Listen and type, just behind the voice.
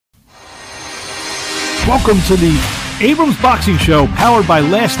Welcome to the Abrams Boxing Show, powered by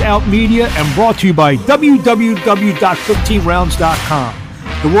Last Out Media and brought to you by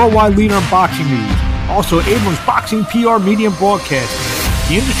www.15rounds.com, the worldwide leader in boxing news. Also, Abrams Boxing PR Media and Broadcasting,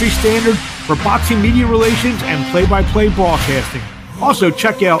 the industry standard for boxing media relations and play-by-play broadcasting. Also,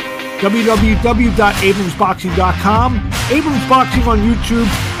 check out www.abramsboxing.com, Abrams Boxing on YouTube,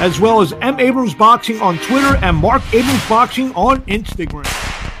 as well as M. Abrams Boxing on Twitter and Mark Abrams Boxing on Instagram.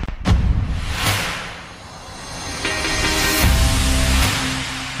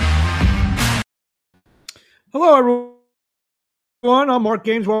 Hello, everyone. I'm Mark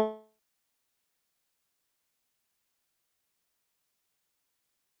Games,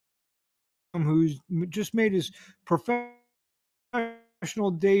 who's just made his professional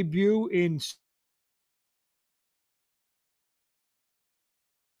debut in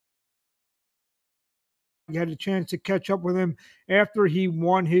had a chance to catch up with him after he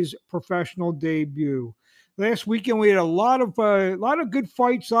won his professional debut. Last weekend we had a lot of good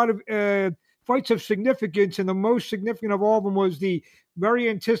fights, a lot of fights of significance, and the most significant of all of them was the very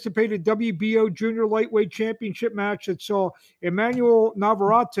anticipated WBO Junior Lightweight Championship match that saw Emmanuel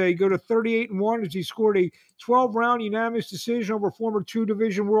Navarrete go to 38-1 as he scored a 12-round unanimous decision over former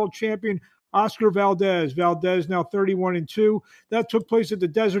two-division world champion Oscar Valdez. Valdez now 31-2. That took place at the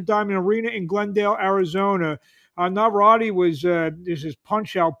Desert Diamond Arena in Glendale, Arizona. Navarrete was his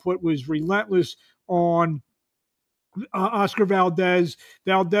punch output was relentless on Oscar Valdez.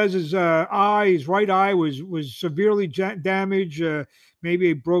 Valdez's his right eye was severely damaged. Maybe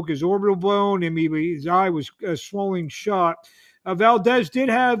it broke his orbital bone, and maybe his eye was swollen shut. Valdez did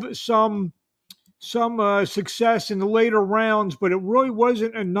have some success in the later rounds, but it really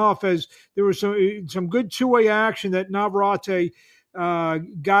wasn't enough, as there was some good two-way action that Navarrete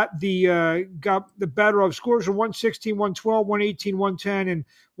got the better of. Scores were 116, 112, 118, 110, and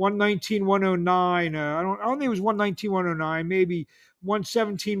 119, 109. I don't think it was 119, 109. Maybe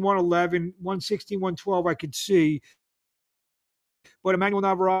 117, 111, 116, 112. I could see, but Emmanuel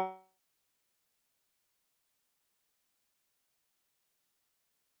Navarrete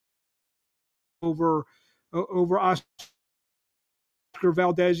over Oscar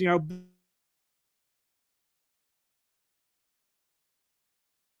Valdez,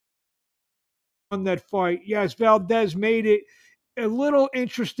 on that fight. Yes, Valdez made it a little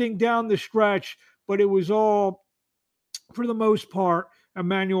interesting down the stretch, but it was all, for the most part,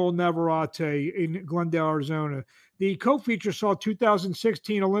 Emmanuel Navarrete in Glendale, Arizona. The co-feature saw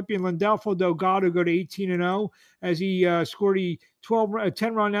 2016 Olympian Landolfo Delgado go to 18-0 as he scored a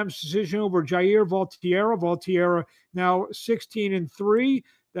 10-round decision over Jair Valtierra. Valtierra now 16-3.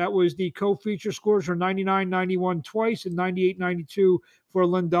 That was the co-feature. Scores are 99-91 twice and 98-92 for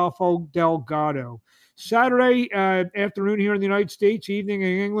Landolfo Delgado. Saturday afternoon here in the United States, evening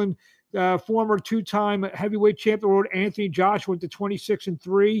in England, former two-time heavyweight champion world Anthony Joshua went to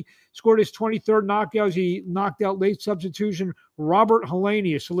 26-3, scored his 23rd knockout as he knocked out late substitution Robert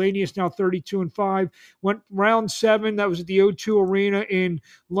Helenius. Helenius now 32-5. Went round 7. That was at the O2 Arena in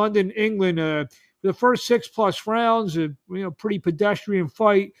London, England. The first 6+ rounds, pretty pedestrian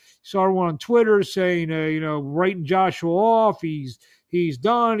fight. Saw one on Twitter saying, writing Joshua off. He's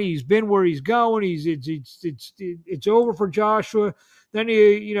done. He's been where he's going. It's over for Joshua. Then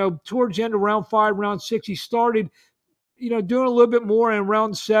towards the end of round 5, round 6, he started, doing a little bit more. In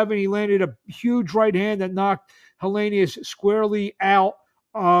round 7, he landed a huge right hand that knocked Helenius squarely out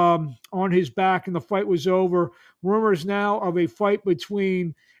on his back, and the fight was over. Rumors now of a fight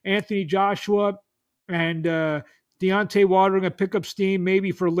between Anthony Joshua and Deontay Wilder going to pick up steam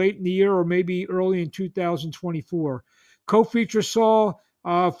maybe for late in the year or maybe early in 2024. Co-feature saw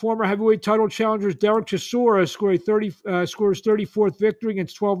former heavyweight title challengers Derek Chisora score his 34th victory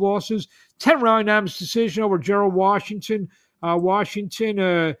against 12 losses. 10-round unanimous decision over Gerald Washington.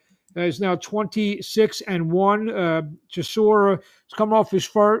 Washington is now 26-1. Chisora is coming off his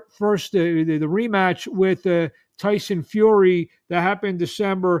first the rematch with Tyson Fury that happened in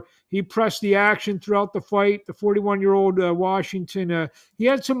December. He pressed the action throughout the fight. The 41-year-old Washington, he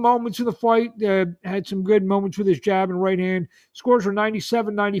had some moments in the fight, had some good moments with his jab and right hand. Scores were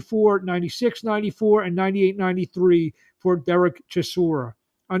 97-94, 96-94, and 98-93 for Derek Chisora.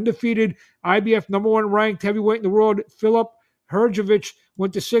 Undefeated IBF number 1 ranked heavyweight in the world, Filip Hrgović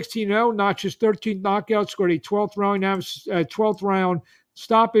went to 16-0, notched his 13th knockout, scored a 12th round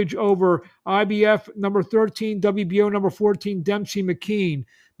stoppage over IBF number 13, WBO number 14, Dempsey McKean.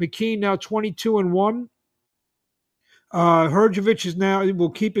 McKean now 22-1. Hrgović will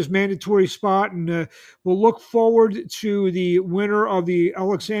keep his mandatory spot, and will look forward to the winner of the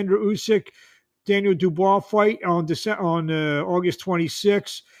Alexander Usyk Daniel Dubois fight on August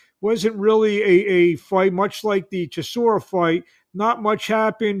 26th. wasn't really a fight, much like the Chisora fight. Not much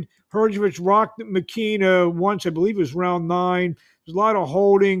happened. Herjavec rocked McKean once, I believe it was round 9. There's a lot of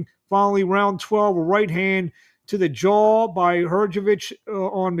holding. Finally, round 12, a right hand to the jaw by Herjavec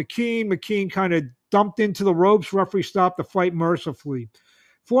on McKean. McKean kind of dumped into the ropes. Referee stopped the fight mercifully.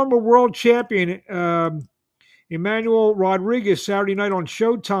 Former world champion Emmanuel Rodriguez, Saturday night on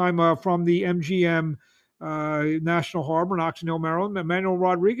Showtime from the MGM National Harbor in Oxon Hill, Maryland. Emmanuel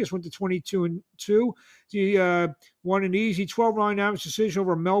Rodriguez went to 22-2. He won an easy 12-round unanimous decision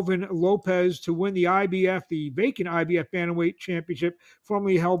over Melvin Lopez to win the IBF, the vacant IBF Bantamweight Championship,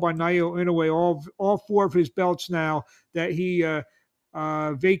 formerly held by Naoya Inoue. All 4 of his belts now that he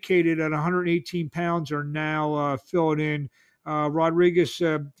vacated at 118 pounds are now filled in. Rodriguez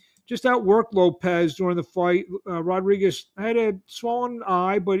just outworked Lopez during the fight. Rodriguez had a swollen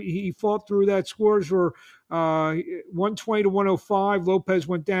eye, but he fought through that. Scores were 120 to 105. Lopez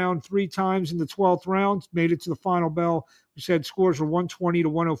went down 3 times in the 12th round, made it to the final bell. We said scores were 120 to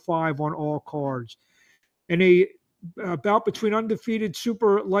 105 on all cards. In a bout between undefeated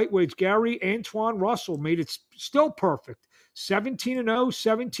super lightweights, Gary Antoine Russell made it still perfect. 17-0,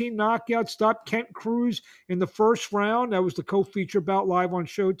 17 knockouts, stopped Kent Cruz in the first round. That was the co-feature bout live on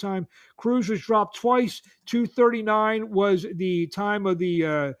Showtime. Cruz was dropped twice. 2:39 was the time of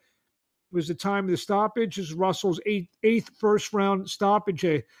the stoppage. This is Russell's eighth first round stoppage.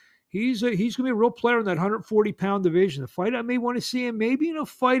 He's going to be a real player in that 140-pound division. The fight I may want to see him maybe in a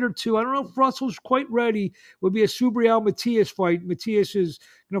fight or two. I don't know if Russell's quite ready. Would be a Subriel Matias fight. Matias is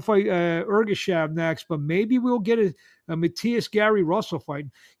going to fight Ergashev next, but maybe we'll get a Matias Gary Russell fight.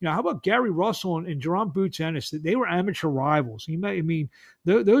 How about Gary Russell and Jerome Boots Ennis? They were amateur rivals.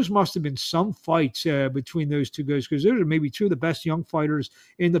 Those must have been some fights between those two guys, because those are maybe 2 of the best young fighters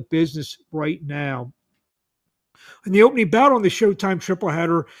in the business right now. In the opening bout on the Showtime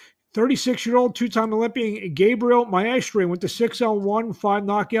tripleheader, 36-year-old two-time Olympian Gabriel Maestre went to 6-1, 5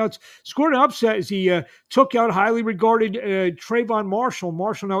 knockouts. Scored an upset as he took out highly regarded Trayvon Marshall.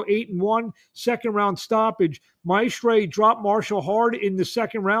 Marshall now 8-1, second round stoppage. Maestre dropped Marshall hard in the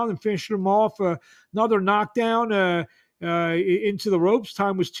second round and finished him off. Another knockdown into the ropes.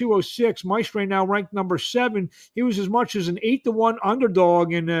 Time was 2:06. Maestre now ranked number 7. He was as much as an 8-1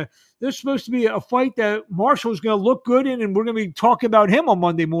 underdog, and this is supposed to be a fight that Marshall is going to look good in, and we're going to be talking about him on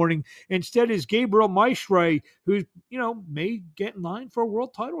Monday morning. Instead is Gabriel Maestre, who may get in line for a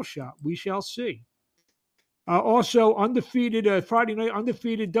world title shot. We shall see. Also undefeated Friday night,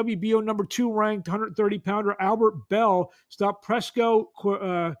 undefeated WBO number 2 ranked 130-pounder Albert Bell stopped Presco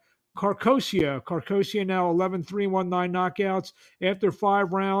Carcosia. Carcosia now 11-3, 19 knockouts after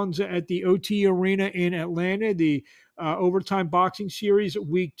 5 rounds at the OT Arena in Atlanta, the overtime boxing series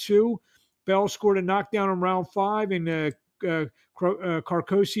week 2. Bell scored a knockdown in round 5, and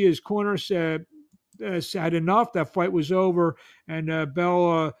Carcosia's corners had enough. That fight was over, and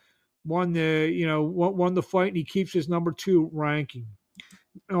Bell won the fight, and he keeps his number 2 ranking.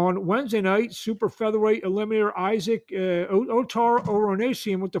 On Wednesday night, super featherweight eliminator Isaac Otar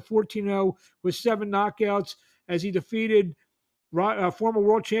Oronesyan went to 14-0 with 7 knockouts as he defeated former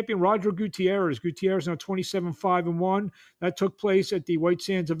world champion Roger Gutierrez. Gutierrez now 27-5-1. That took place at the White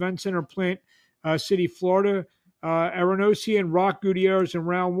Sands Event Center, Plant City, Florida. Oronesyan rocked Gutierrez in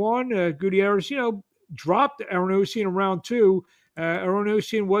round 1. Gutierrez, dropped Oronesyan in round 2.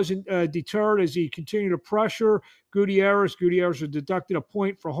 Oronesyan wasn't deterred as he continued to pressure Gutierrez. Gutierrez was deducted a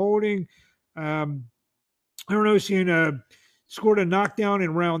point for holding. Oronesyan scored a knockdown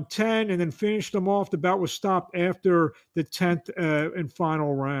in round 10 and then finished him off. The bout was stopped after the 10th and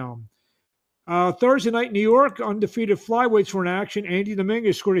final round. Thursday night, New York, undefeated flyweights were in action. Andy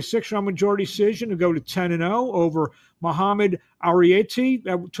Dominguez scored a 6-round majority decision to go to 10-0 over Muhammad Arieti.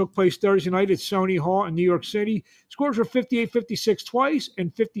 That took place Thursday night at Sony Hall in New York City. Scores were 58-56 twice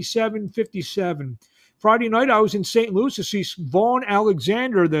and 57-57. Friday night, I was in St. Louis to see Vaughn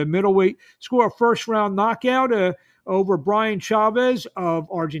Alexander, the middleweight, score a first-round knockout over Brian Chavez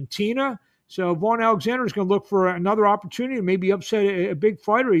of Argentina. So Vaughn Alexander is going to look for another opportunity to maybe upset a big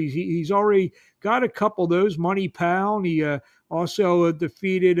fighter. He's already got a couple of those. Money Pound. He also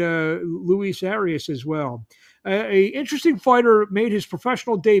defeated Luis Arias as well. A interesting fighter made his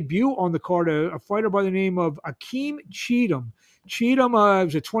professional debut on the card, a fighter by the name of Akeem Cheatham. Cheatham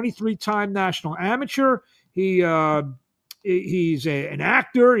was a 23-time national amateur. He's an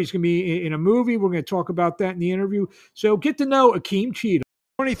actor. He's going to be in a movie. We're going to talk about that in the interview. So get to know Akeem Cheatham.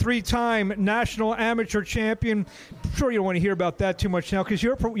 23-time national amateur champion. I'm sure you don't want to hear about that too much now because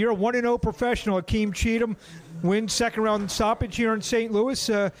you're a 1-0 professional. Akeem Cheatham wins second round stoppage here in St.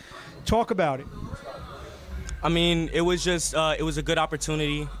 Louis. Talk about it. I mean, it was just it was a good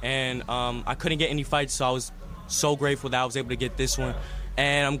opportunity, and I couldn't get any fights, so I was so grateful that I was able to get this one.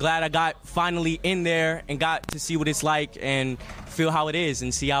 And I'm glad I got finally in there and got to see what it's like and feel how it is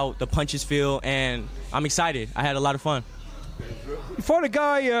and see how the punches feel. And I'm excited. I had a lot of fun. You fought a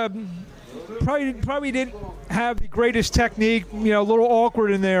guy probably didn't have the greatest technique, a little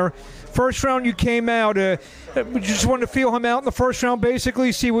awkward in there. First round you came out, you just wanted to feel him out in the first round,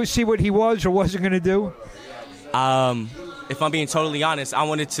 basically, see what he was or wasn't going to do? If I'm being totally honest,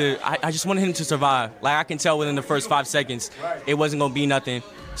 I just wanted him to survive. Like, I can tell within the first 5 seconds, it wasn't going to be nothing.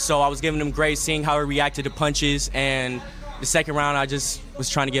 So I was giving him grace, seeing how he reacted to punches, and the second round, I just was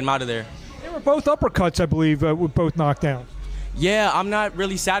trying to get him out of there. They were both uppercuts, I believe, with both knockdowns. Yeah, I'm not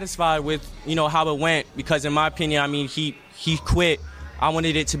really satisfied with, how it went, because in my opinion, I mean, he quit. I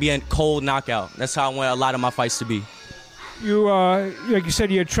wanted it to be a cold knockout. That's how I want a lot of my fights to be. You, like you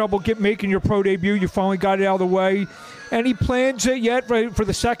said, you had trouble making your pro debut. You finally got it out of the way. Any plans yet for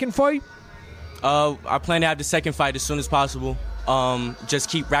the second fight? I plan to have the second fight as soon as possible. Just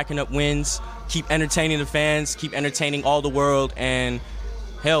keep racking up wins, keep entertaining the fans, keep entertaining all the world, and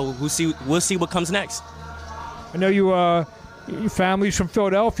hell, we'll see what comes next. I know your family's from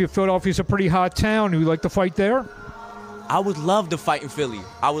Philadelphia. Philadelphia's a pretty hot town. You like to fight there? I would love to fight in Philly.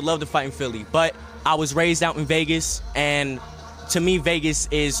 But I was raised out in Vegas, and to me, Vegas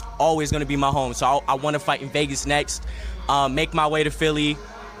is always going to be my home. So I want to fight in Vegas next, make my way to Philly,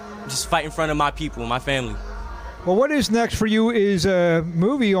 just fight in front of my people, my family. Well, what is next for you is a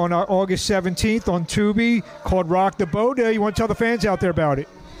movie on August 17th on Tubi called Rock the Boat. You want to tell the fans out there about it?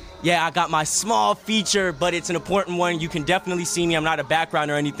 Yeah, I got my small feature, but it's an important one. You can definitely see me. I'm not a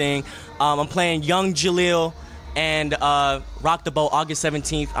background or anything. I'm playing young Jaleel, and Rock the Boat August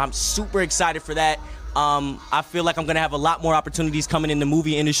 17th. I'm super excited for that. I feel like I'm going to have a lot more opportunities coming in the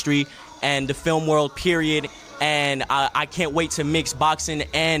movie industry and the film world, period. And I can't wait to mix boxing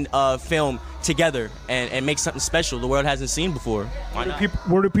and film together and make something special the world hasn't seen before.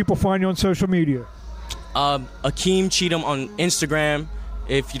 Where do people find you on social media? Akeem Cheatham on Instagram.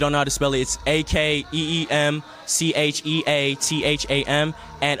 If you don't know how to spell it, it's AKEEM CHEATHAM.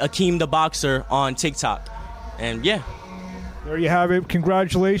 And Akeem the Boxer on TikTok. And yeah. There you have it.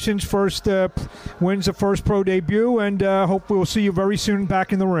 Congratulations. First wins the first pro debut, and hope we'll see you very soon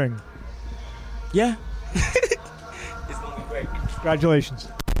back in the ring. Yeah. It's going to be great. Congratulations.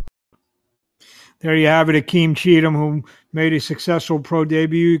 There you have it, Akeem Cheatham, who made a successful pro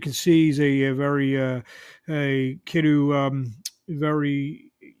debut. You can see he's a very a kid who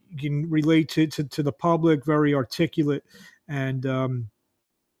very can relate to the public, very articulate, and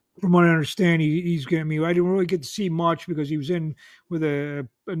from what I understand, he's going to be. I didn't really get to see much because he was in with a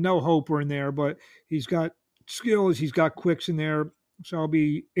no-hoper in there, but he's got skills, he's got quicks in there. So I'll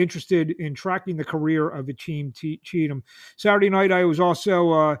be interested in tracking the career of Akeem Cheatham. Saturday night, I was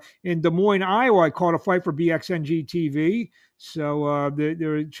also in Des Moines, Iowa. I caught a fight for BXNG TV. So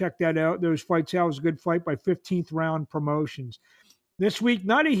check that out. Those fights out. It was a good fight by 15th round promotions. This week,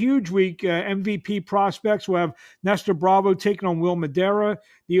 not a huge week. MVP prospects. We'll have Nestor Bravo taking on Will Madera.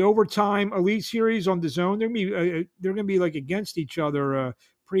 The Overtime Elite Series on DAZN. They're gonna be like against each other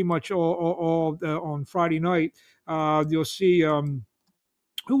pretty much all on Friday night. You'll see.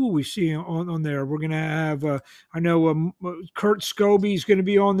 Who will we see on there? We're gonna have. I know Kurt Scobie's going to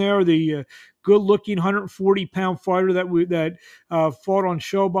be on there. The good-looking 140-pound fighter that fought on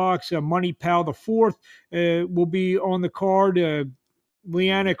Showbox. Money Pal the Fourth will be on the card.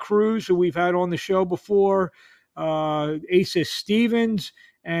 Leanna Cruz, who we've had on the show before, Asa Stevens,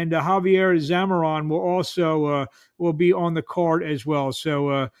 and Javier Zamaron will also will be on the card as well.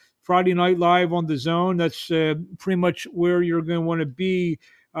 So Friday Night Live on DAZN, that's pretty much where you're going to want to be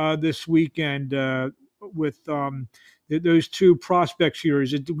this weekend with those two prospect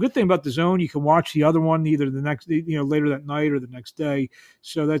series. The good thing about DAZN, you can watch the other one either the next, later that night or the next day.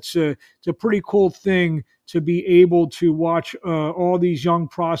 So it's a pretty cool thing to be able to watch all these young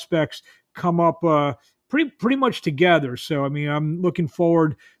prospects come up pretty much together. So, I mean, I'm looking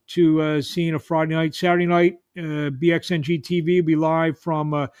forward to seeing a Friday night. Saturday night, BXNG TV will be live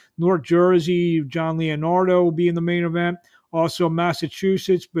from North Jersey. John Leonardo will be in the main event. Also,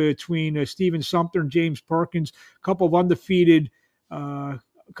 Massachusetts between Stephen Sumter and James Perkins. A couple of undefeated super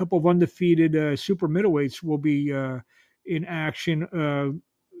middleweights will be in action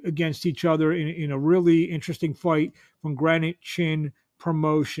against each other in a really interesting fight from Granite Chin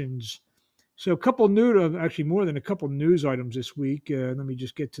Promotions. So a couple actually more than a couple news items this week. Let me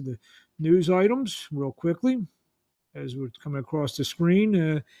just get to the news items real quickly as we're coming across the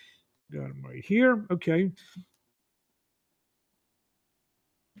screen. Got them right here. Okay.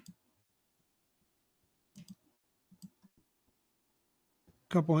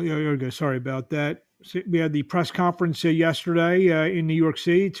 Couple. Yeah, there we go. Sorry about that. So we had the press conference yesterday in New York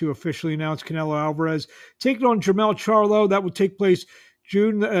City to officially announce Canelo Alvarez taking on Jermell Charlo. That will take place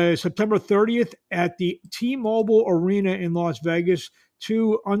September 30th at the T-Mobile Arena in Las Vegas.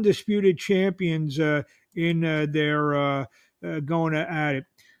 Two undisputed champions in their going at it.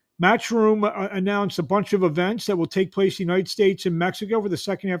 Matchroom announced a bunch of events that will take place in the United States and Mexico for the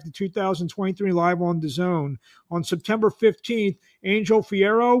second half of 2023 live on DAZN. On September 15th, Angel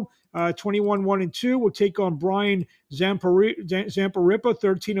Fierro, 21-1-2, will take on Brian Zamparipa,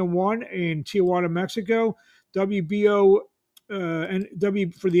 13-1 in Tijuana, Mexico. WBO and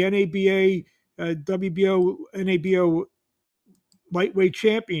W for the NABA, WBO NABO lightweight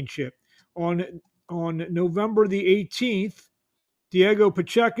championship on November the 18th. Diego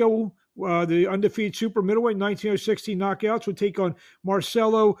Pacheco, the undefeated super middleweight, 1916 knockouts, would take on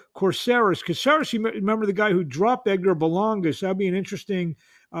Marcelo Corceres. Corceres, you remember the guy who dropped Edgar Belangas. That'd be an interesting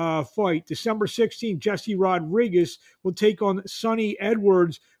fight. December 16th, Jesse Rodriguez will take on Sonny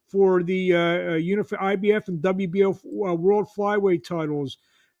Edwards for the IBF and WBO World Flyweight titles.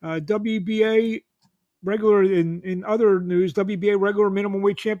 WBA regular in other news, WBA regular minimum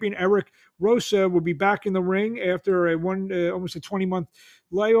weight champion Eric Rosa will be back in the ring after almost a 20-month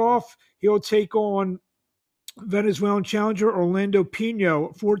layoff. He'll take on Venezuelan challenger Orlando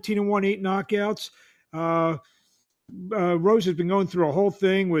Pino, 14-1, 8 knockouts. Rosa's been going through a whole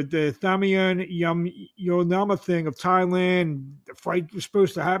thing with the Thamian Yonama thing of Thailand. The fight was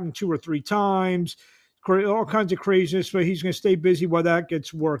supposed to happen 2 or 3 times. All kinds of craziness, but he's going to stay busy while that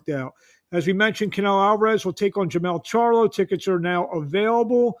gets worked out. As we mentioned, Canelo Alvarez will take on Jermell Charlo. Tickets are now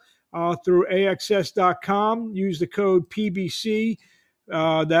available through AXS.com. Use the code PBC.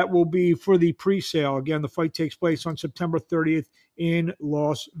 That will be for the pre-sale. Again, the fight takes place on September 30th in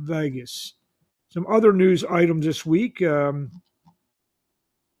Las Vegas. Some other news items this week. Let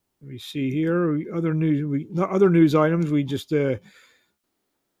me see here. Other news items. We just...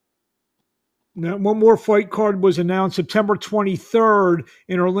 Now, one more fight card was announced September 23rd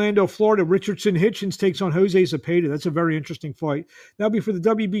in Orlando, Florida. Richardson Hitchens takes on Jose Zepeda. That's a very interesting fight. That'll be for the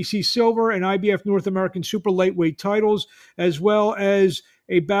WBC Silver and IBF North American Super Lightweight titles, as well as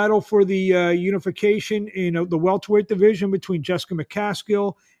a battle for the unification in the welterweight division between Jessica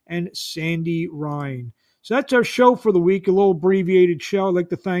McCaskill and Sandy Ryan. So that's our show for the week, a little abbreviated show. I'd like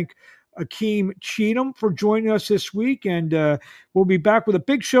to thank Akeem Cheatham for joining us this week, and we'll be back with a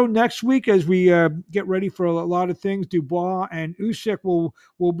big show next week as we get ready for a lot of things. Dubois and Usyk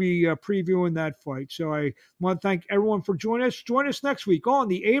will be previewing that fight. So I want to thank everyone for joining us. Join us next week on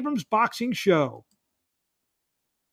the Abrams Boxing Show.